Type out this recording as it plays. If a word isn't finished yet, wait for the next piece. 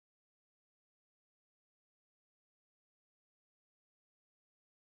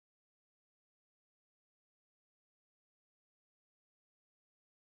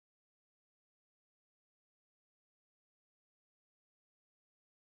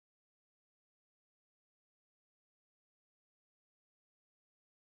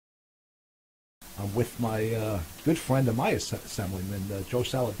I'm with my good friend and my assemblyman, Joe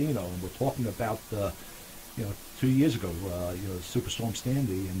Saladino, and we're talking about, 2 years ago, Superstorm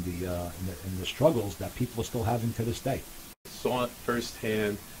Sandy and the struggles that people are still having to this day. Saw it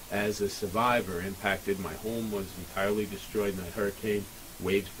firsthand as a survivor. Impacted. My home was entirely destroyed in that hurricane.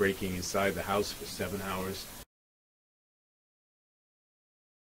 Waves breaking inside the house for 7 hours.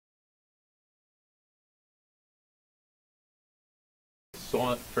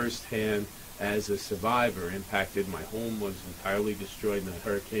 Saw it firsthand as a survivor. Impacted. My home was entirely destroyed in that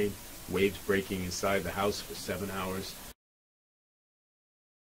hurricane. Waves breaking inside the house for 7 hours.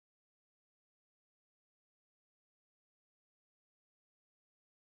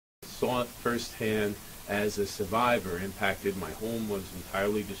 Saw it firsthand as a survivor. Impacted. My home was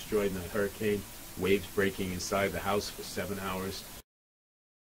entirely destroyed in that hurricane. Waves breaking inside the house for 7 hours.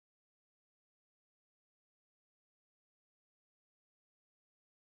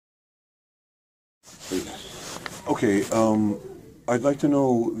 Okay, I'd like to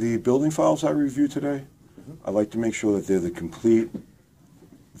know the building files I reviewed today. I'd like to make sure that they're the complete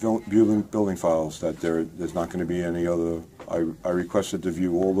building files, that there's not going to be any other. I requested to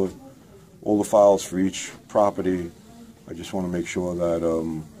view all the files for each property. I just want to make sure that,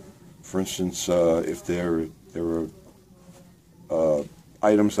 for instance, if there were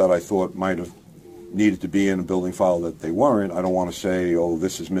items that I thought might have needed to be in a building file that they weren't, I don't want to say, oh,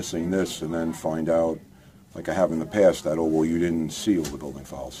 this is missing this, and then find out, like I have in the past, that, oh, well, you didn't see all the building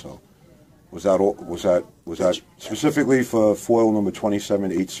files. So was that specifically for foil number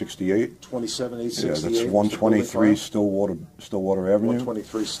 27868? 27868. Yeah, that's 123 Stillwater Avenue.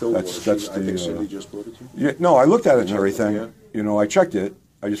 123 Stillwater. That's I think Cindy just brought it to you. Yeah, no, I looked at it and everything. Yeah. You know, I checked it.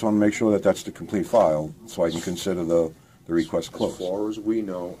 I just want to make sure that that's the complete file, so I can consider the request closed. As far as we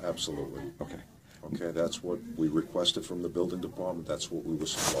know, absolutely. Okay. Okay, that's what we requested from the building department. That's what we were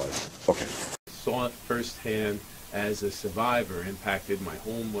supplied. Okay. Saw it firsthand as a survivor. Impacted. My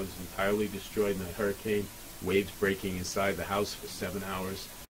home was entirely destroyed in that hurricane. Waves breaking inside the house for 7 hours.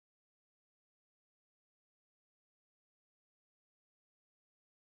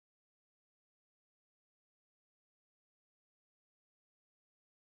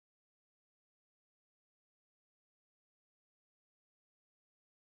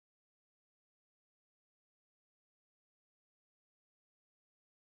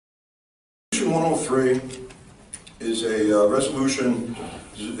 Resolution 103 is a resolution,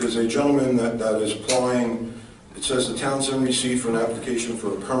 is a gentleman that is applying. It says the town's in receipt for an application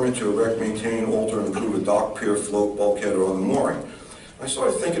for a permit to erect, maintain, alter, and improve a dock, pier, float, bulkhead, or other mooring. I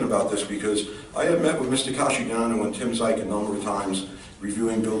started thinking about this because I had met with Mr. Casciano and Tim Zyke a number of times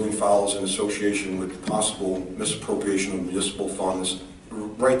reviewing building files in association with possible misappropriation of municipal funds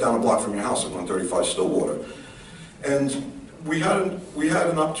right down the block from your house at 135 Stillwater. And we had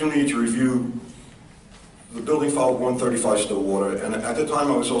an opportunity to review the building file of 135 Stillwater, and at the time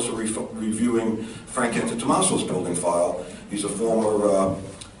I was also reviewing Frank Antetomaso's building file. He's a former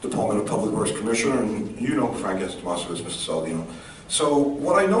Department of Public Works Commissioner, and you know Frank Antetomaso as Mr. Saladino. So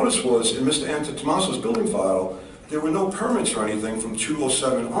what I noticed was in Mr. Antetomaso's building file, there were no permits or anything from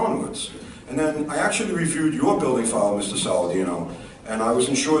 207 onwards. And then I actually reviewed your building file, Mr. Saladino, and I was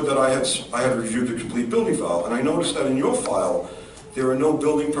ensured that I had reviewed the complete building file. And I noticed that in your file, there are no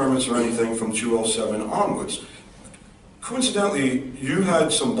building permits or anything from 207 onwards. Coincidentally, you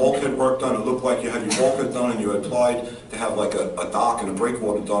had some bulkhead work done. It looked like you had your bulkhead done and you had applied to have like a dock and a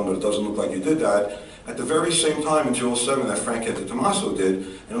breakwater done, but it doesn't look like you did that. At the very same time in 207 that Frank Antetomaso did,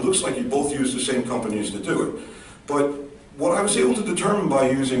 and it looks like you both used the same companies to do it. But what I was able to determine by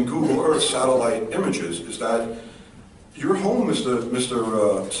using Google Earth satellite images is that your home, Mr.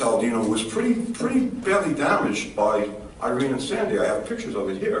 Saladino, was pretty badly damaged by Irene and Sandy. I have pictures of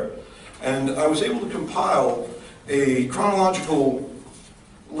it here. And I was able to compile a chronological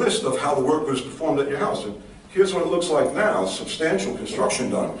list of how the work was performed at your house. And here's what it looks like now, substantial construction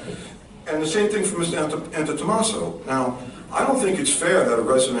done. And the same thing for Mr. Antetomaso. Now, I don't think it's fair that a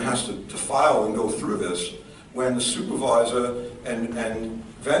resident has to file and go through this when the supervisor and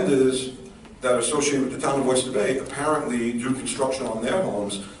vendors that are associated with the town of Oyster Bay apparently do construction on their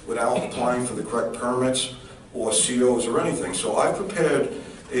homes without applying for the correct permits or COs or anything. So I prepared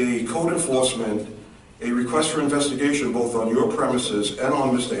a code enforcement, a request for investigation both on your premises and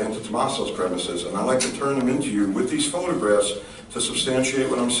on Mr. Antetomaso's premises, and I'd like to turn them into you with these photographs to substantiate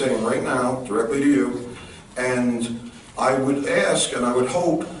what I'm saying right now, directly to you. And I would ask, and I would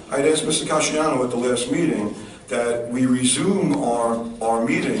hope, I'd ask Mr. Casciano at the last meeting that we resume our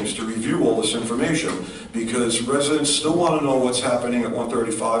meetings to review all this information, because residents still want to know what's happening at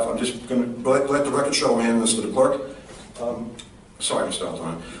 135. I'm just going to let the record show, I'm handing this to the clerk. Sorry, Mr.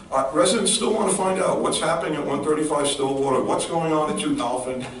 Altman. Residents still want to find out what's happening at 135 Stillwater, what's going on at 2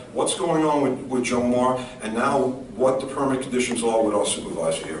 Dolphin, what's going on with Jomar, and now what the permit conditions are with our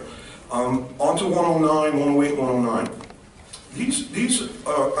supervisor here. On to 109, 108, 109.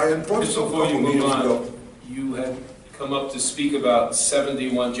 I had brought this up a couple meetings ago. You had come up to speak about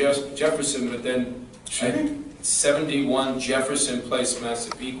 71 Jefferson, but then 71 Jefferson Place,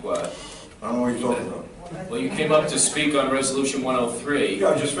 Massapequa. I don't know what you're talking about. Well, you came up to speak on Resolution 103. Yeah,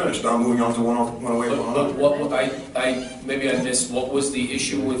 I just finished. Now I'm moving on to 108, 109. But maybe I missed, what was the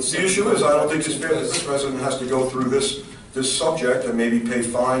issue with... The issue is, I don't think it's fair that this resident has to go through this subject and maybe pay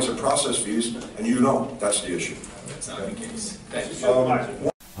fines or process fees, and you know that's the issue. That's not the case. Thank you.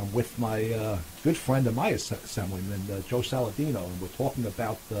 I'm with my good friend and my assemblyman, Joe Saladino, and we're talking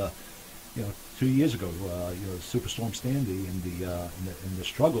about, 2 years ago, Superstorm Sandy and the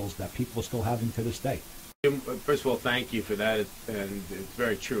struggles that people are still having to this day. First of all, thank you for that, and it's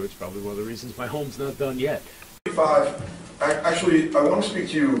very true. It's probably one of the reasons my home's not done yet. Actually, I want to speak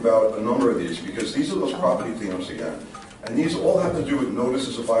to you about a number of these, because these are those property cleanups again. And these all have to do with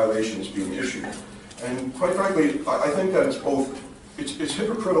notices of violations being issued. And quite frankly, I think that it's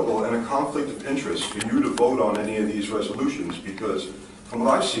hypocritical and a conflict of interest for you to vote on any of these resolutions, because from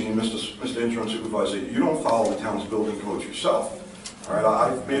what I've seen, Mr. Interim Supervisor, you don't follow the town's building codes yourself. All right,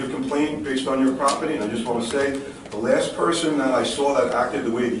 I've made a complaint based on your property, and I just want to say, the last person that I saw that acted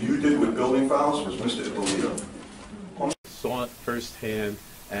the way you did with building fouls was Mr. Ippolito. Saw it firsthand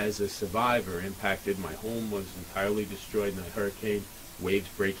as a survivor. Impacted. My home was entirely destroyed in a hurricane. Waves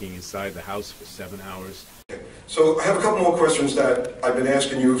breaking inside the house for 7 hours. So I have a couple more questions that I've been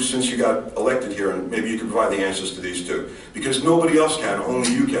asking you since you got elected here, and maybe you can provide the answers to these too, because nobody else can,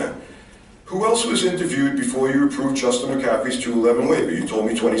 only you can. Who else was interviewed before you approved Justin McCaffrey's 211 waiver? You told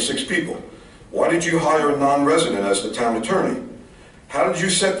me 26 people. Why did you hire a non-resident as the town attorney? How did you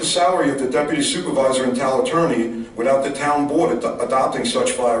set the salary of the deputy supervisor and town attorney without the town board adopting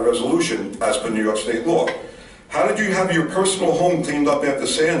such fire resolution as per New York state law? How did you have your personal home cleaned up after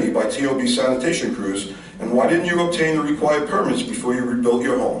Sandy by TOB sanitation crews, and why didn't you obtain the required permits before you rebuilt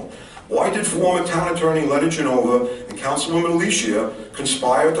your home? Why did former town attorney Leonard Genova and Councilwoman Alicia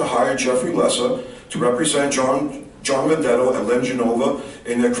conspire to hire Jeffrey Lesser to represent John Vendetto and Len Genova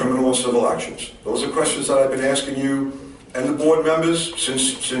in their criminal and civil actions? Those are questions that I've been asking you and the board members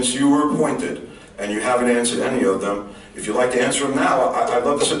since you were appointed, and you haven't answered any of them. If you'd like to answer them now, I'd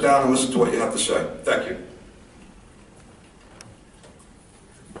love to sit down and listen to what you have to say. Thank you.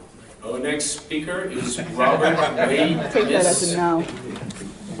 Our next speaker is Robert Wade. Take that as a no.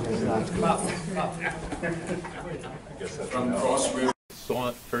 From Cross River. Saw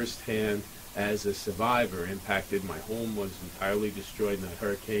it firsthand as a survivor. Impacted. My home was entirely destroyed in a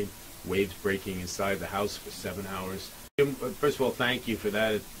hurricane. Waves breaking inside the house for 7 hours. First of all, thank you for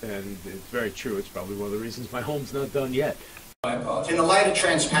that, and it's very true. It's probably one of the reasons my home's not done yet. In the light of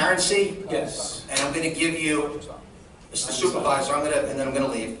transparency, Yes. and I'm going to give you, Mr. Supervisor, and then I'm going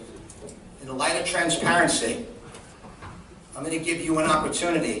to leave. In the light of transparency, I'm going to give you an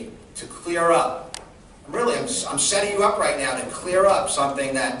opportunity to clear up. I'm setting you up right now to clear up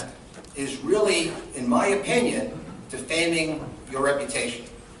something that is really, in my opinion, defaming your reputation.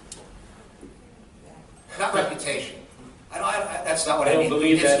 Not reputation. That's not what I mean.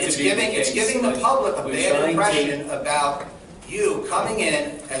 Believe that it's giving the public a bad impression about you coming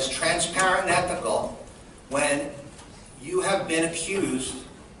in as transparent and ethical when you have been accused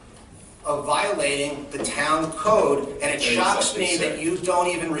of violating the town code, and it shocks me that you don't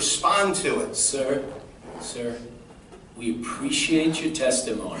even respond to it. Sir, we appreciate your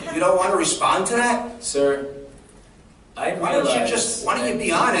testimony. You don't want to respond to that? Sir, Why don't you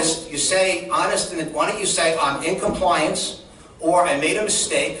be honest? You say honest, and why don't you say I'm in compliance, or I made a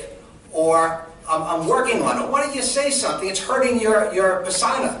mistake, or I'm working on it? Why don't you say something? It's hurting your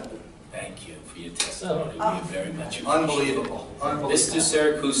persona. Thank you for your testimony. We very much appreciate it. Unbelievable. Mr.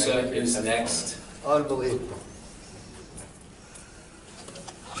 Siracusa is next. Unbelievable.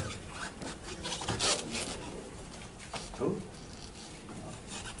 Who?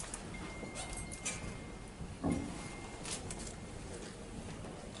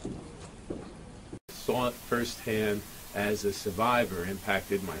 Saw it firsthand as a survivor.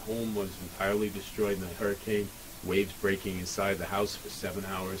 Impacted. My home was entirely destroyed in a hurricane. Waves breaking inside the house for 7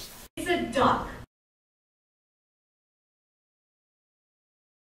 hours. He's a duck.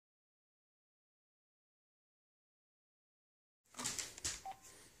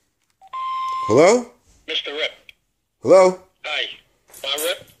 Hello? Mr. Rip. Hello? Hi.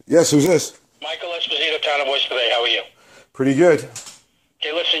 Rip? Yes, who's this? Michael Esposito, Town of Voice Today. How are you? Pretty good.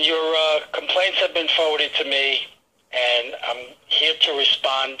 Okay, listen, your complaints have been forwarded to me, and I'm here to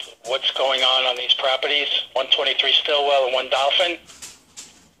respond what's going on these properties, 123 Stillwell and 1 Dolphin.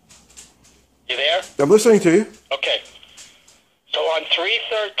 You there? I'm listening to you. Okay. So on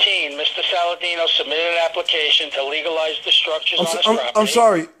 3/13, Mr. Saladino submitted an application to legalize the structures on his property. I'm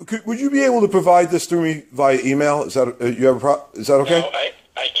sorry. Would you be able to provide this through me via email? Is that you have is that okay? No,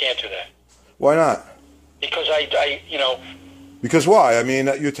 I can't do that. Why not? Because Because why? I mean,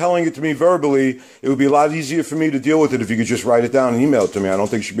 you're telling it to me verbally. It would be a lot easier for me to deal with it if you could just write it down and email it to me. I don't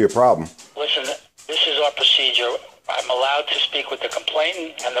think it should be a problem. Listen, this is our procedure. I'm allowed to speak with the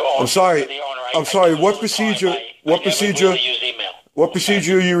complainant and the owner. I'm sorry. I'm sorry. What procedure? What procedure? Use email. What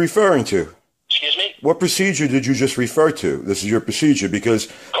procedure are you referring to? Excuse me? What procedure did you just refer to? This is your procedure because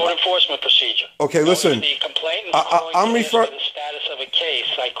code enforcement procedure. Okay, listen. The complainant I'm referring to the status of a case.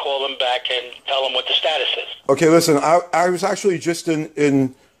 I call them back and tell them what the status is. Okay, listen. I was actually just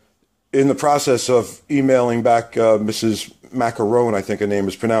in the process of emailing back Mrs. Macaron, I think her name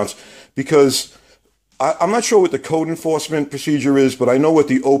is pronounced, because I'm not sure what the code enforcement procedure is, but I know what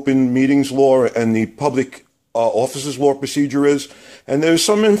the open meetings law and the public officers law procedure is. And there's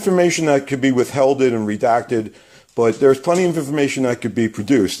some information that could be withheld and redacted, but there's plenty of information that could be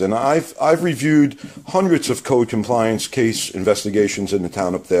produced. And I've reviewed hundreds of code compliance case investigations in the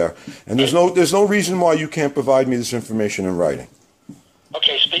town up there, and there's no reason why you can't provide me this information in writing.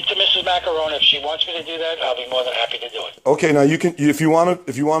 Okay, speak to Mrs. Macaron. If she wants me to do that, I'll be more than happy to do it. Okay, now you can, if you want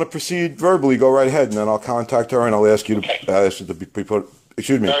to proceed verbally, go right ahead, and then I'll contact her and I'll ask you to ask it to be put.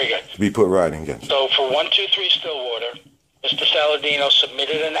 Excuse me. Very good. To be put in writing again. So for 123 Stillwater, Mr. Saladino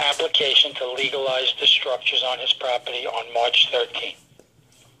submitted an application to legalize the structures on his property on March 13th.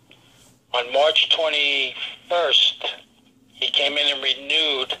 On March 21st, he came in and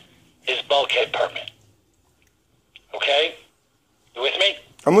renewed his bulkhead permit. Okay? You with me?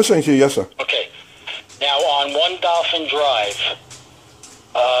 I'm listening to you, yes, sir. Okay. Now, on 1 Dolphin Drive,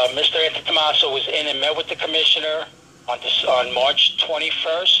 Mr. Antetomaso was in and met with the commissioner on March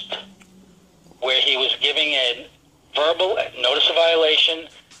 21st, where he was giving a verbal notice of violation.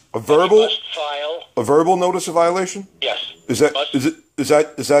 A verbal? Must file. A verbal notice of violation? Yes. Is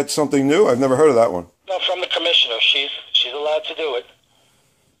that something new? I've never heard of that one. No, from the commissioner. She's allowed to do it.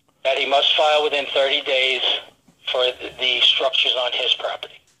 That he must file within 30 days for the structures on his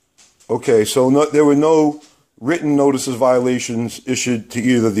property. Okay, so there were no written notices of violations issued to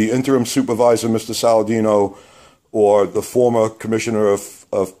either the interim supervisor, Mr. Saladino, or the former commissioner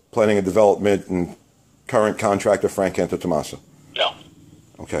of planning and development and current contractor, Frank Antetomaso? No.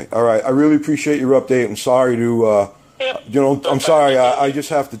 Okay, all right. I really appreciate your update. I'm sorry to, I'm sorry. I just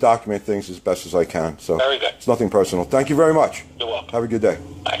have to document things as best as I can. So very good. It's nothing personal. Thank you very much. You're welcome. Have a good day.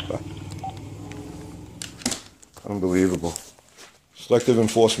 Bye. Bye. Unbelievable. Selective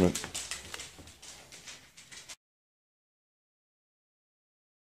enforcement.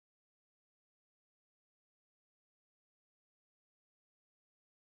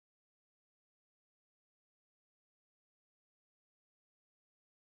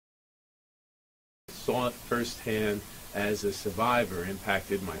 Saw it firsthand as a survivor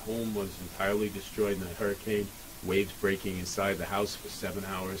impacted. My home was entirely destroyed in the hurricane, waves breaking inside the house for 7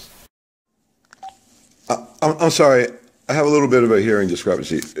 hours. I'm sorry. I have a little bit of a hearing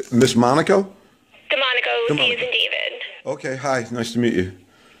discrepancy. Miss Monaco? DeMonico, D as in David. Okay, hi. Nice to meet you.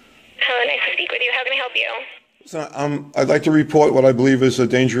 Hello, nice to speak with you. How can I help you? So, I'd like to report what I believe is a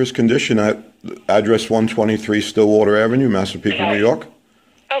dangerous condition at address 123 Stillwater Avenue, Massapequa, New York.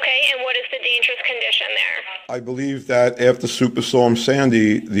 Okay, and what is the dangerous condition there? I believe that after Superstorm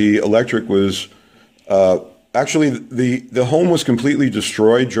Sandy, the electric was actually the home was completely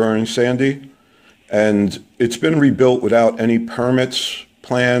destroyed during Sandy, and it's been rebuilt without any permits,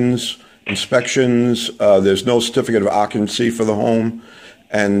 plans, inspections. There's no certificate of occupancy for the home,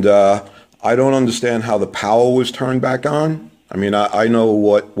 and I don't understand how the power was turned back on. I mean, I know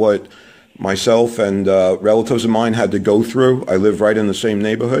what myself and relatives of mine had to go through. I live right in the same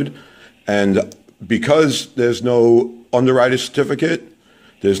neighborhood, and because there's no underwriter certificate,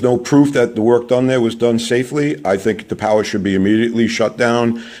 there's no proof that the work done there was done safely, I think the power should be immediately shut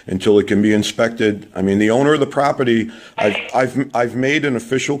down until it can be inspected. I mean, the owner of the property, I've made an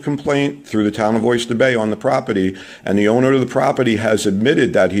official complaint through the town of Oyster Bay on the property, and the owner of the property has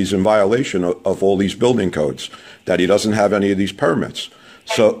admitted that he's in violation of all these building codes, that he doesn't have any of these permits.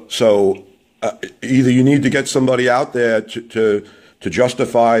 So either you need to get somebody out there to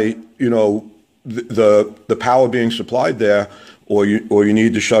justify, the power being supplied there, or you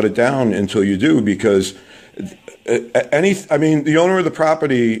need to shut it down until you do, because I mean, the owner of the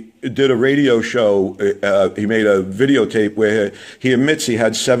property did a radio show. He made a videotape where he admits he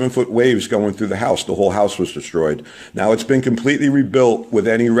had 7-foot waves going through the house. The whole house was destroyed. Now it's been completely rebuilt with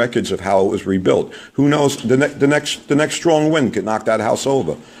any records of how it was rebuilt. Who knows? The next strong wind could knock that house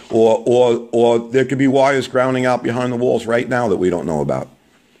over, or there could be wires grounding out behind the walls right now that we don't know about.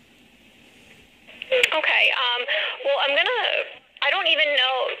 Okay. Well, I don't even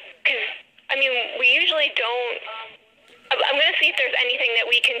know, because, I mean, we usually don't. I'm going to see if there's anything that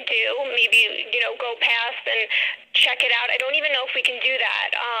we can do. Maybe, go past and check it out. I don't even know if we can do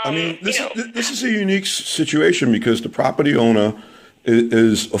that. I mean, this is a unique situation because the property owner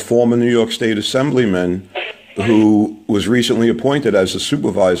is a former New York State Assemblyman who was recently appointed as the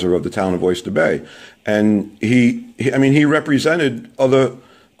supervisor of the town of Oyster Bay. And he represented other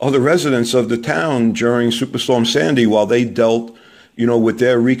residents of the town during Superstorm Sandy while they dealt, with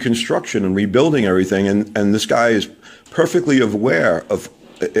their reconstruction and rebuilding everything. And this guy is perfectly aware of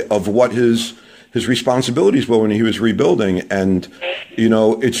what his responsibilities were when he was rebuilding. And,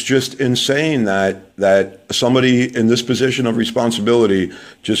 it's just insane that somebody in this position of responsibility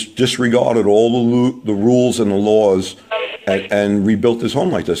just disregarded all the rules and the laws and rebuilt his home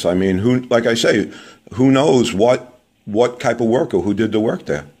like this. I mean, who knows what type of worker who did the work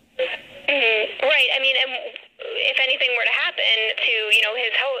there? Right. I mean, if anything were to happen to,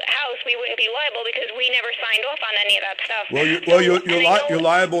 his house, we wouldn't be liable because we never signed off on any of that stuff. You're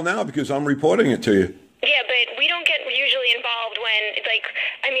liable now because I'm reporting it to you. Yeah, but we don't get usually involved when,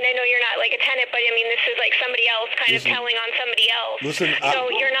 I know you're not like a tenant, but this is like somebody else kind of telling on somebody else. Listen,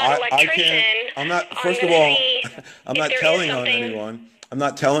 you're not an electrician. I'm not, first of all, I'm not telling on anyone. I'm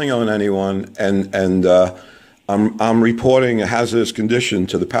not telling on anyone, and I'm reporting a hazardous condition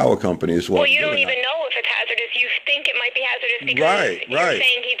to the power company as well. Well, you don't even know if it's hazardous. You think it might be hazardous because you're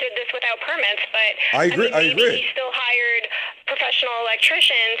saying he did this without permits, but I agree. Maybe he still hired professional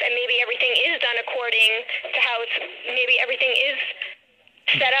electricians, and maybe everything is done according to maybe everything is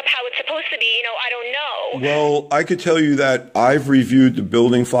set up how it's supposed to be. I don't know. Well, I could tell you that I've reviewed the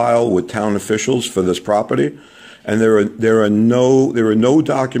building file with town officials for this property. And there are no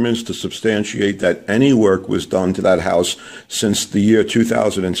documents to substantiate that any work was done to that house since the year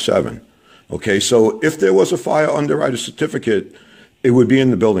 2007. Okay, so if there was a fire underwriter certificate, it would be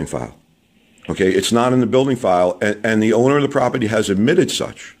in the building file. Okay, it's not in the building file, and the owner of the property has admitted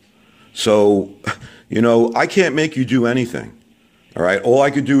such. So, I can't make you do anything. All right, all I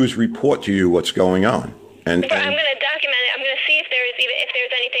could do is report to you what's going on. But I'm going to document it. I'm going to see if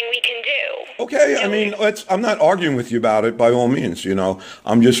there's anything we can do. Okay, I'm not arguing with you about it by all means. I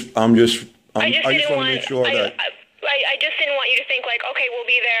just want to make sure that. I just didn't want you to think like, okay, we'll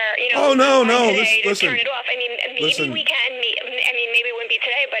be there, Oh no, today listen. To turn it off. Maybe we can. Maybe it wouldn't be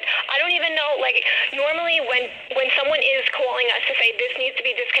today, but I don't even know. Like normally, when someone is calling us to say this needs to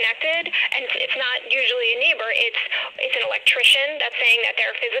be disconnected, and it's not usually a neighbor, it's an electrician that's saying that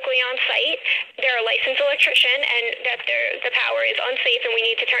they're physically on site, they're a licensed electrician, and that the power is unsafe and we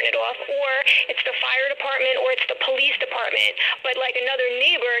need to turn it off, or it's the fire department or it's the police department. But like another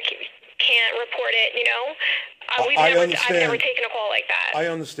neighbor can't report it, I've never taken a call like that. I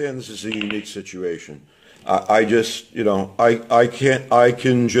understand this is a unique situation. I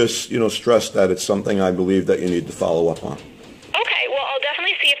can just stress that it's something I believe that you need to follow up on. Okay, well, I'll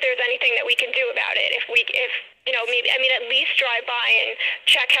definitely see if there's anything that we can do about it. If maybe, at least drive by and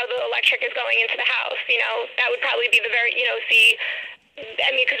check how the electric is going into the house. That would probably be the very, see.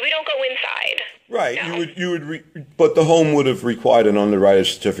 Because we don't go inside. Right. But the home would have required an underwriter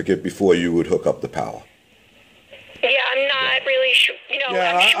certificate before you would hook up the power. Yeah, I'm not really sure.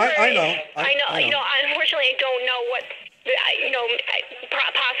 Yeah, I'm sure. I know. Unfortunately, I don't know what.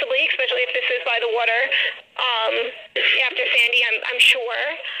 Possibly, especially if this is by the water. After Sandy, I'm sure.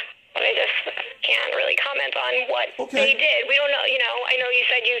 But I just can't really comment on what they did. We don't know, I know you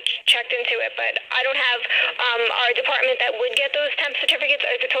said you checked into it, but I don't have our department that would get those temp certificates.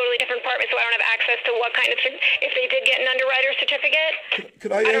 It's a totally different department, so I don't have access to what kind of, if they did get an underwriter certificate.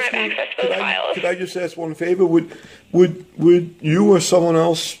 Could I don't have access to those files. Could I just ask one favor? Would you or someone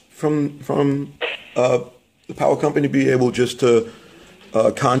else from the power company be able just to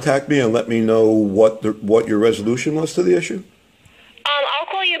contact me and let me know what your resolution was to the issue? I'll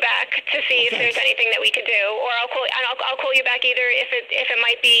call you back to see if there's anything that we could do, or I'll call you back either if it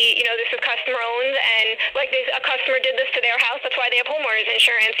might be this is customer owned and like a customer did this to their house. That's why they have homeowners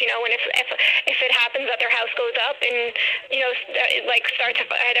insurance. And if it happens that their house goes up and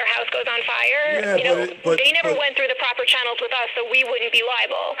their house goes on fire, they never went through the proper channels with us, so we wouldn't be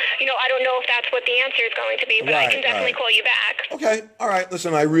liable. I don't know if that's what the answer is going to be, but I can definitely call you back. Okay, all right.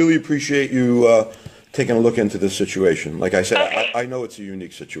 Listen, I really appreciate you taking a look into this situation. Like I said, Okay. I know it's a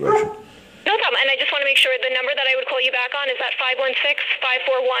unique situation. No problem. And I just want to make sure the number that I would call you back on is that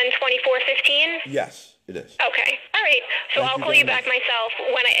 516-541-2415? Yes, it is. Okay. All right. So I'll call you back myself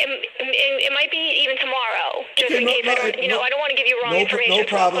when it might be even tomorrow, just in case I don't, I don't want to give you wrong information. No problem.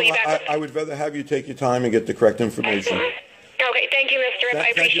 So I'll call you back I would rather have you take your time and get the correct information. Okay. Thank you, Mr. Rip. I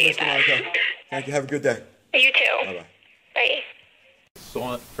appreciate Thank you, Mr. that. Monaco. Thank you. Have a good day. You too. Bye-bye. Bye.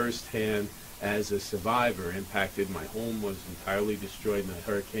 Saw it firsthand as a survivor. Impacted. My home was entirely destroyed in a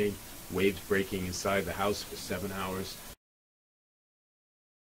hurricane. Waves breaking inside the house for 7 hours.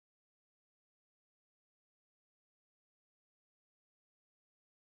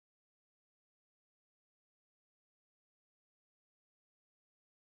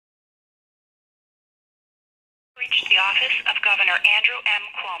 Reached the office of Governor Andrew M.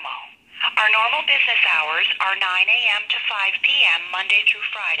 Cuomo. Our normal business hours are 9 a.m. to 5 p.m. Monday through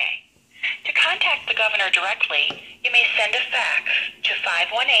Friday. To contact the governor directly, you may send a fax to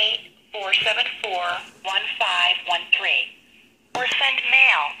 518-474-1513 or send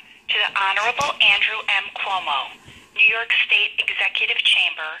mail to the Honorable Andrew M. Cuomo, New York State Executive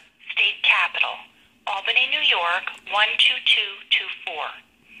Chamber, State Capitol, Albany, New York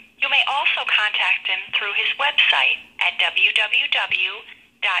 12224. You may also contact him through his website at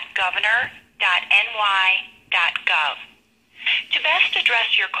www.governor.ny.gov. To best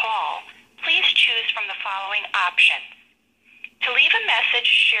address your call, please choose from the following options. To leave a message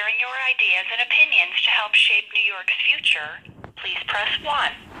sharing your ideas and opinions to help shape New York's future, please press 1.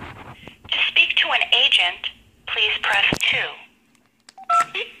 To speak to an agent, please press 2.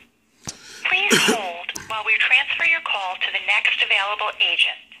 Please hold while we transfer your call to the next available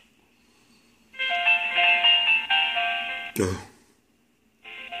agent.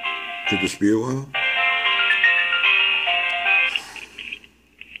 Could this be a while?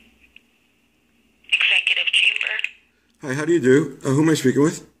 Executive Chamber. Hi, how do you do? Who am I speaking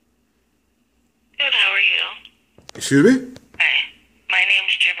with? Good, how are you? Excuse me? Hi, my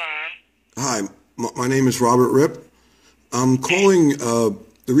name's Javon. Hi, my name is Robert Ripp. I'm calling, the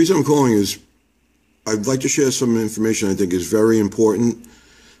reason I'm calling is I'd like to share some information I think is very important.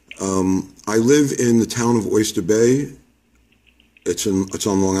 I live in the town of Oyster Bay. It's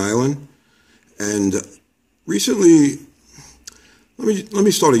on Long Island. And recently, let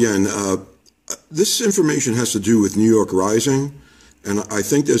me start again. This information has to do with New York Rising, and I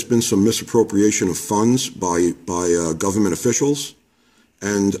think there's been some misappropriation of funds by government officials.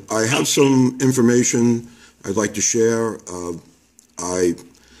 And I have some information I'd like to share. I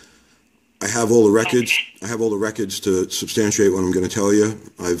have all the records. I have all the records to substantiate what I'm going to tell you.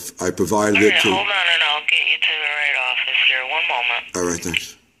 I provided it to. Hold on, and I'll get you to the right office here. 1 moment. All right,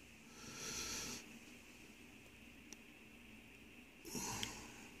 thanks.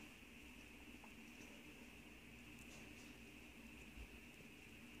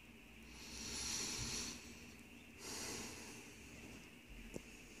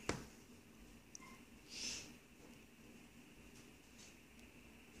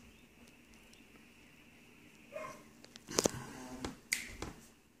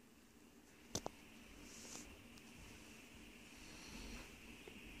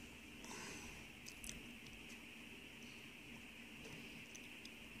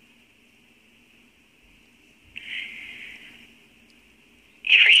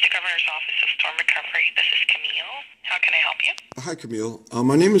 You've reached the governor's office of storm recovery. This is Camille. How can I help you? Hi, Camille.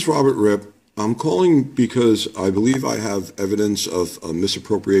 My name is Robert Ripp. I'm calling because I believe I have evidence of a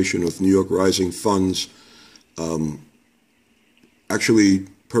misappropriation of New York Rising funds, actually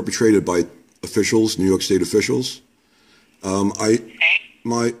perpetrated by officials, New York State officials. I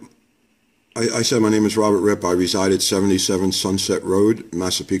said my name is Robert Ripp. I reside at 77 Sunset Road,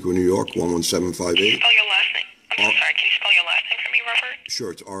 Massapequa, New York, 11758. Can you spell your last name? I'm so sorry. Can you spell your last name for me, Robert?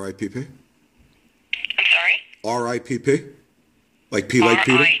 Sure, it's R-I-P-P. I'm sorry? R-I-P-P? Like P like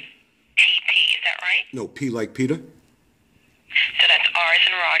Peter? R-I-P-P, is that right? No, P like Peter. So that's R as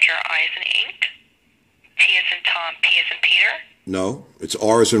in Roger, I as in ink, T as in Tom, P as in Peter? No, it's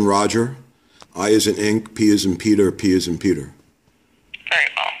R as in Roger, I as in ink, P as in Peter, P as in Peter. Very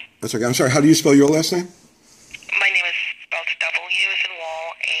well. That's okay. I'm sorry, how do you spell your last name? My name is spelled W as in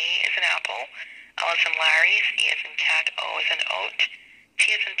wall, A as in apple, L as in Larry, C as in cat, O as in oat,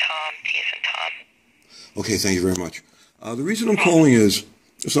 T as in Tom, P as in Tom. Okay, thank you very much. The reason I'm calling is,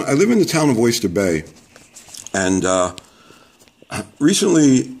 so I live in the town of Oyster Bay, and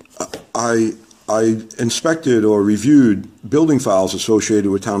recently I inspected or reviewed building files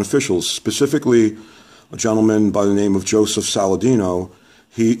associated with town officials, specifically a gentleman by the name of Joseph Saladino.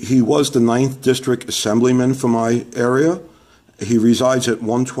 He was the 9th District Assemblyman for my area, He resides at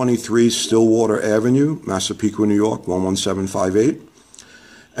 123 Stillwater Avenue, Massapequa, New York, 11758.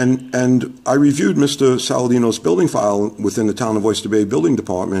 And I reviewed Mr. Saladino's building file within the Town of Oyster Bay Building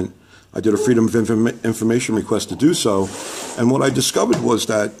Department. I did a Freedom of Information request to do so. And what I discovered was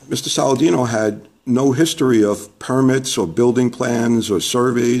that Mr. Saladino had no history of permits or building plans or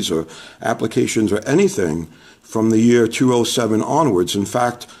surveys or applications or anything from the year 2007 onwards. In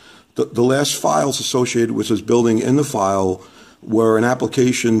fact, the last files associated with his building in the file were an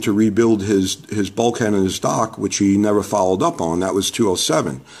application to rebuild his bulkhead and his dock, which he never followed up on. That was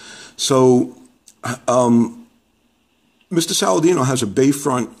 2007. So Mr. Saladino has a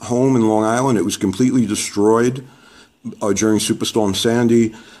bayfront home in Long Island. It was completely destroyed during Superstorm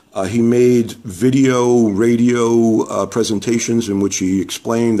Sandy. He made video, radio presentations in which he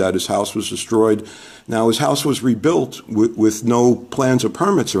explained that his house was destroyed. Now, his house was rebuilt with no plans or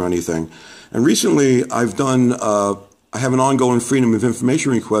permits or anything. And recently, I have an ongoing Freedom of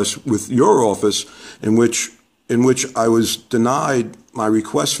Information request with your office in which I was denied my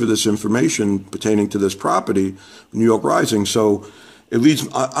request for this information pertaining to this property, New York Rising. So it leads.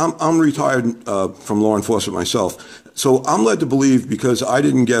 I'm retired from law enforcement myself. So I'm led to believe, because I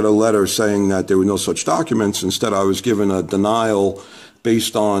didn't get a letter saying that there were no such documents, instead I was given a denial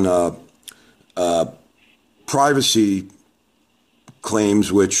based on privacy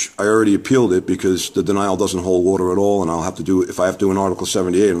claims, which I already appealed it because the denial doesn't hold water at all, and I'll have to do it. If I have to do an Article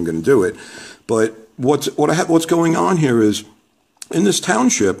 78, I'm going to do it. But what's going on here is, in this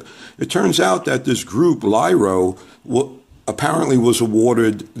township, it turns out that this group, Lyro, apparently was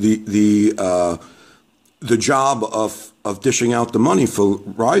awarded the job of dishing out the money for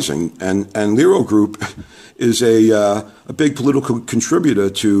Rising, and Lyro Group is a big political contributor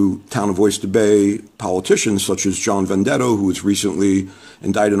to Town of Oyster Bay politicians such as John Vendetto, who was recently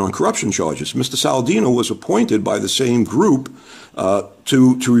indicted on corruption charges. Mr. Saladino was appointed by the same group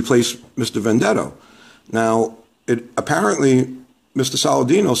to replace Mr. Vendetto. Now, apparently, Mr.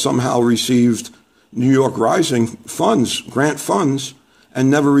 Saladino somehow received New York Rising funds, grant funds, and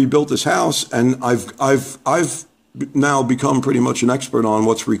never rebuilt his house. And I've now become pretty much an expert on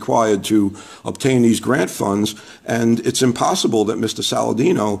what's required to obtain these grant funds. And it's impossible that Mr.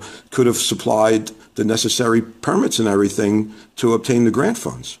 Saladino could have supplied the necessary permits and everything to obtain the grant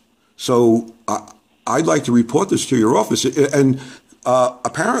funds. So I'd like to report this to your office. And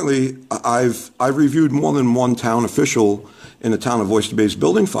apparently, I've reviewed more than one town official in the Town of Oyster Bay's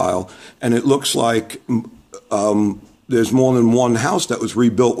building file, and it looks like there's more than one house that was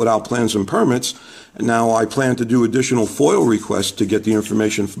rebuilt without plans and permits. And now I plan to do additional FOIL requests to get the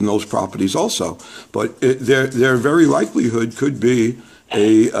information from those properties also. But their very likelihood could be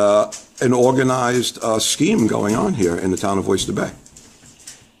an organized scheme going on here in the Town of Oyster Bay.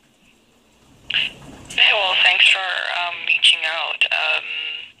 Well, thanks for reaching out.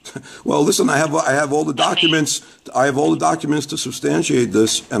 Well, listen, I have all the documents. I have all the documents to substantiate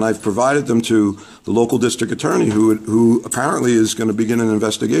this, and I've provided them to the local district attorney, who apparently is going to begin an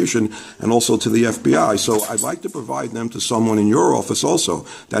investigation, and also to the FBI. So I'd like to provide them to someone in your office also.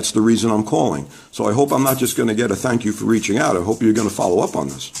 That's the reason I'm calling. So I hope I'm not just going to get a thank you for reaching out. I hope you're going to follow up on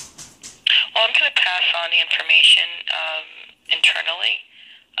this. Well, I'm going to pass on the information internally,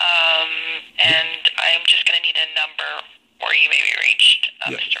 and I'm just going to need a number where you may be reached,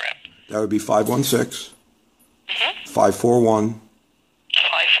 Mr. Rip. That would be 516 541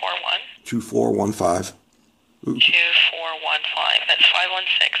 2415. 2415. That's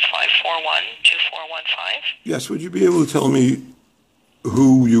 516-541-2415. Yes, would you be able to tell me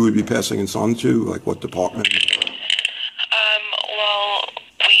who you would be passing this on to, like what department? Well,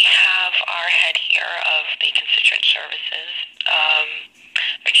 we have our head here of the constituent services,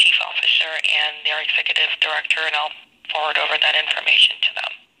 our chief officer, and their executive director, and I'll forward over that information to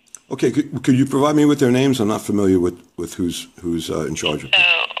them. Okay, could you provide me with their names? I'm not familiar with who's in charge of them.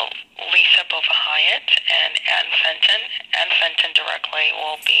 So, Lisa Bova-Hyatt and Ann Fenton. Ann Fenton directly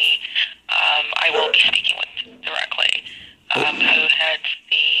will be, I will be speaking with directly, who heads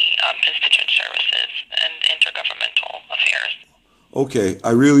the constituent services and intergovernmental affairs. Okay,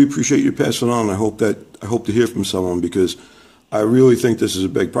 I really appreciate you passing on. I hope to hear from someone, because I really think this is a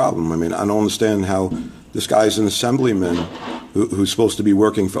big problem. I mean, I don't understand how this guy's an assemblyman who's supposed to be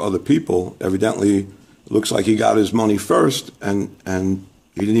working for other people. Evidently, it looks like he got his money first, and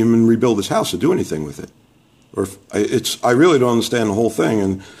he didn't even rebuild his house or do anything with it. I really don't understand the whole thing,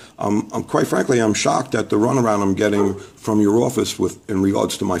 and I'm quite frankly, I'm shocked at the runaround I'm getting from your office in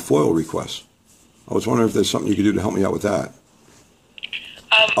regards to my FOIL requests. I was wondering if there's something you could do to help me out with that.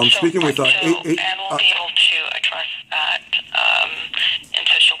 I'm speaking with Anne will be able to address that, and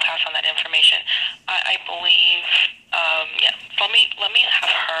so she'll pass on that information. I believe,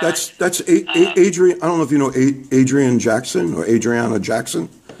 Adrian. I don't know if you know Adrian Jackson or Adriana Jackson.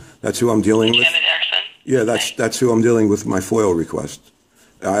 That's who I'm dealing with. Adriana Jackson. Yeah, that's who I'm dealing with my FOIL request.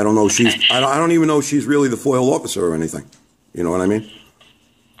 I don't know. I don't even know if she's really the FOIL officer or anything. You know what I mean?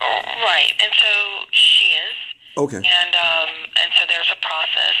 Right, and so she is. Okay. And so there's a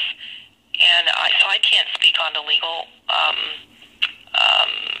process, and I can't speak on the legal,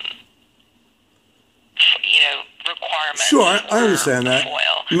 requirements. Sure, I understand that.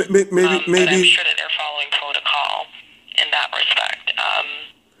 FOIL. Maybe. But I'm sure that they're following protocol in that respect.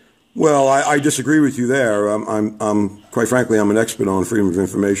 Well, I disagree with you there. I'm quite frankly, I'm an expert on freedom of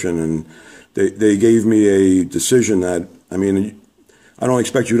information, and they gave me a decision that, I mean, I don't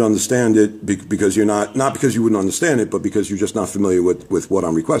expect you to understand it because you're not because you wouldn't understand it, but because you're just not familiar with what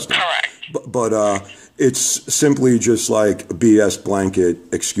I'm requesting. Correct. But it's simply just like a BS blanket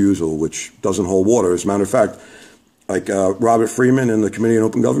excusal, which doesn't hold water. As a matter of fact, like Robert Freeman in the Committee on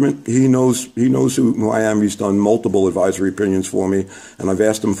Open Government, he knows who I am. He's done multiple advisory opinions for me, and I've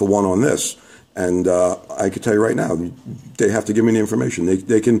asked him for one on this. And I can tell you right now, they have to give me the information.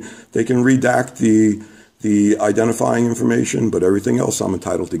 They can redact the identifying information, but everything else I'm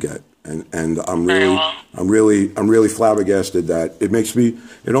entitled to get. And I'm really flabbergasted that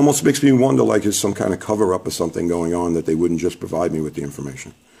it almost makes me wonder, like, is some kind of cover up or something going on that they wouldn't just provide me with the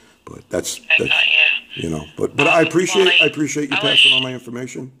information. But that's you know. But I appreciate you passing on my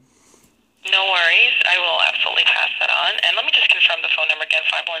information. No worries. I will absolutely pass that on. And let me just confirm the phone number again: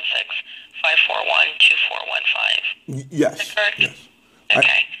 516-541-2415. Yes. Is that correct? Yes.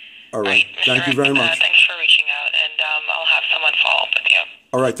 Okay. All right. Thank you very much. Thanks for reaching out, and I'll have someone follow up with you.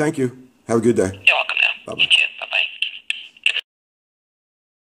 All right. Thank you. Have a good day. You're welcome now. Bye-bye. You too.